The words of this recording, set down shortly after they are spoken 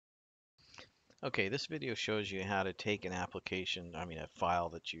Okay, this video shows you how to take an application, a file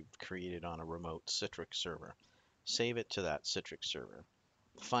that you've created on a remote Citrix server, save it to that Citrix server,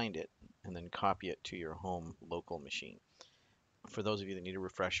 find it, and then copy it to your home local machine. For those of you that need a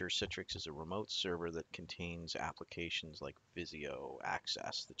refresher, Citrix is a remote server that contains applications like Visio,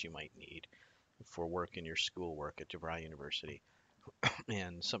 Access that you might need for work in your school work at DeVry University,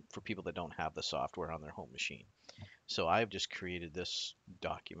 and some for people that don't have the software on their home machine. So I've just created this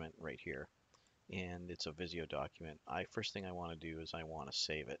document right here, and it's a Visio document. First thing I want to do is I want to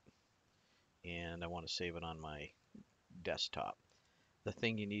save it, and I want to save it on my desktop. The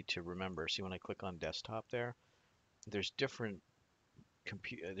thing you need to remember, see when I click on desktop there's different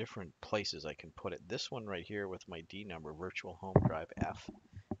places I can put it. This one right here with my D number, virtual home drive F,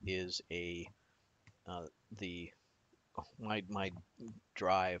 is uh, the my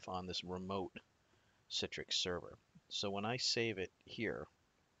drive on this remote Citrix server. So when I save it here,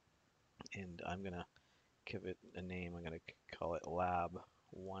 and I'm gonna give it a name, I'm gonna call it Lab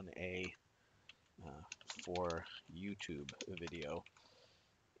 1A for YouTube video,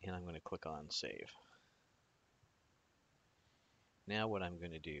 and I'm going to click on save. Now what I'm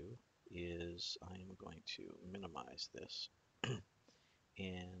going to do is I'm going to minimize this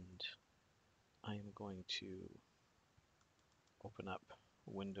and I'm going to open up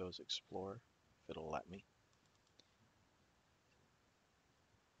Windows Explorer if it'll let me.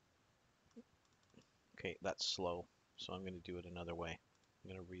 Okay, that's slow, so I'm going to do it another way.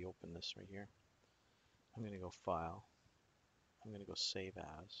 I'm going to reopen this right here. I'm going to go File, I'm going to go Save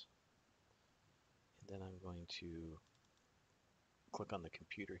As, and then I'm going to click on the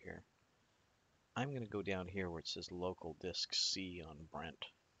computer here. I'm going to go down here where it says Local Disk C on Brent.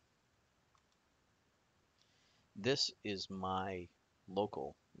 This is my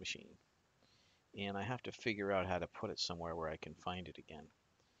local machine, and I have to figure out how to put it somewhere where I can find it again.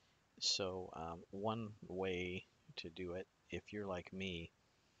 So one way to do it, if you're like me,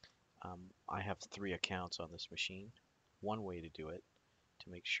 I have 3 accounts on this machine. One way to do it, to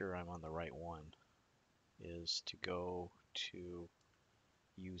make sure I'm on the right one, is to go to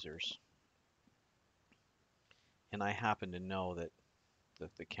Users. And I happen to know that the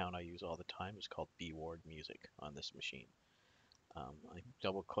account I use all the time is called bward Music on this machine. I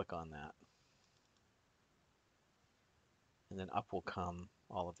double click on that, and then up will come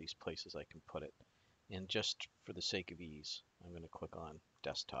all of these places I can put it. And just for the sake of ease, I'm going to click on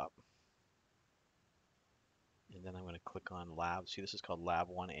Desktop. And then I'm going to click on Lab. See, this is called Lab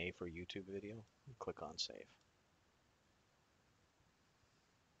 1A for YouTube video. Click on Save.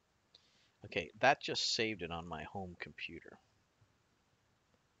 Okay, that just saved it on my home computer.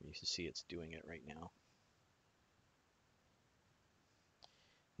 You can see it's doing it right now.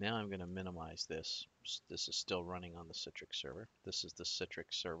 Now I'm going to minimize this. This is still running on the Citrix server. This is the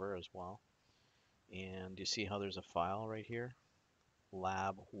Citrix server as well. And you see how there's a file right here?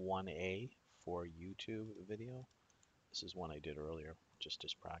 Lab 1A for YouTube video. This is one I did earlier, just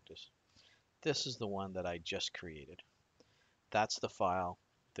as practice. This is the one that I just created. That's the file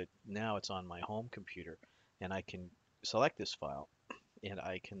that now it's on my home computer, and I can select this file, and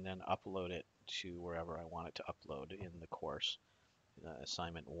I can then upload it to wherever I want it to upload in the course.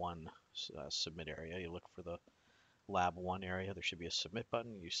 Assignment 1 submit area. You look for the Lab 1 area. There should be a submit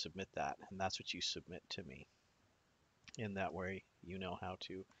button. You submit that, and that's what you submit to me. In that way, you know how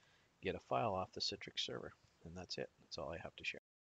to get a file off the Citrix server. And that's it. That's all I have to share.